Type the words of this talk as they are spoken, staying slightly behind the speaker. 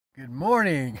Good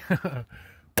morning.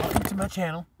 Welcome to my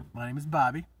channel. My name is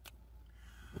Bobby.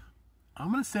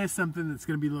 I'm going to say something that's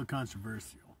going to be a little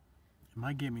controversial. It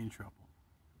might get me in trouble.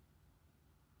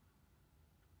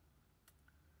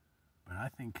 But I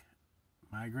think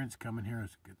migrants coming here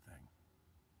is a good thing.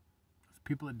 Those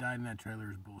people that died in that trailer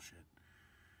is bullshit.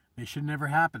 They should never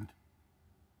happened.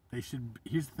 Here's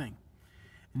the thing.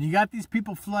 And you got these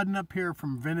people flooding up here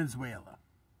from Venezuela.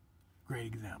 Great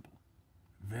example.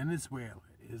 Venezuela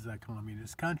is a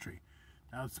communist country.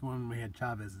 That's when we had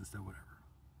Chavez and stuff,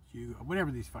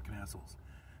 whatever these fucking assholes.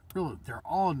 Really, they're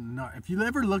all not. If you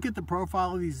ever look at the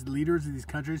profile of these leaders of these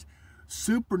countries,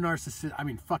 super narcissistic. I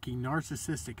mean, fucking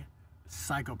narcissistic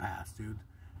psychopaths, dude.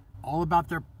 All about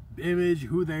their image,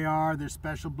 who they are, they're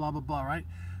special, blah blah blah, right?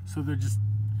 So they're just,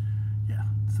 yeah.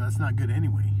 So that's not good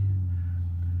anyway.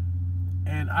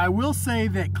 And I will say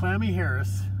that Clammy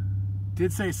Harris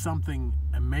did say something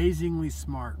amazingly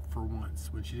smart for once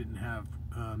when she didn't have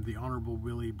the Honorable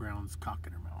Willie Brown's cock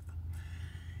in her mouth.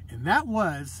 And that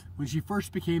was when she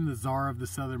first became the czar of the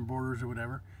southern borders or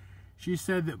whatever. She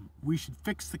said that we should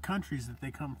fix the countries that they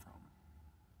come from.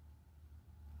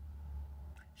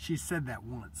 She said that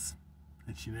once,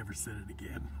 and she never said it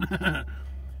again.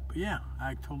 But yeah,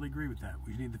 I totally agree with that.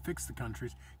 We need to fix the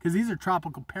countries, because these are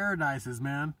tropical paradises,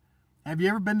 man. Have you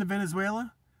ever been to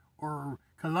Venezuela or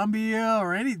Colombia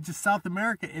or just South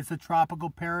America? It's a tropical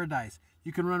paradise.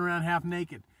 You can run around half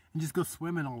naked and just go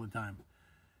swimming all the time.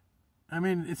 I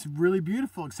mean, it's really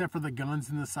beautiful, except for the guns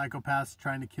and the psychopaths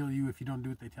trying to kill you if you don't do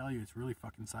what they tell you. It's really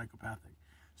fucking psychopathic.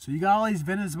 So you got all these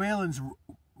Venezuelans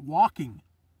walking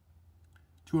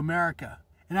to America.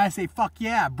 And I say, fuck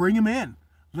yeah, bring them in.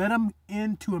 Let them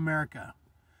into America.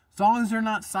 As long as they're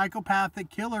not psychopathic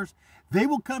killers, they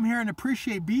will come here and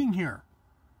appreciate being here.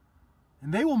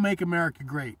 And they will make America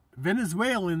great.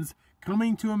 Venezuelans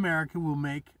coming to America will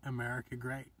make America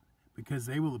great, because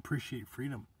they will appreciate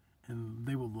freedom and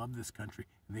they will love this country.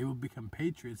 And they will become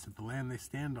patriots of the land they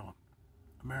stand on,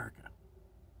 America.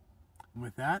 And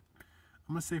with that,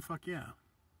 I'm going to say fuck yeah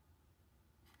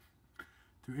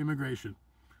to immigration.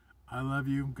 I love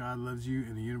you, God loves you,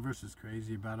 and the universe is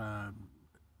crazy about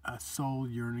a soul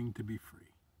yearning to be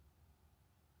free.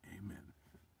 Amen.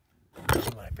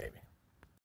 Good night, baby.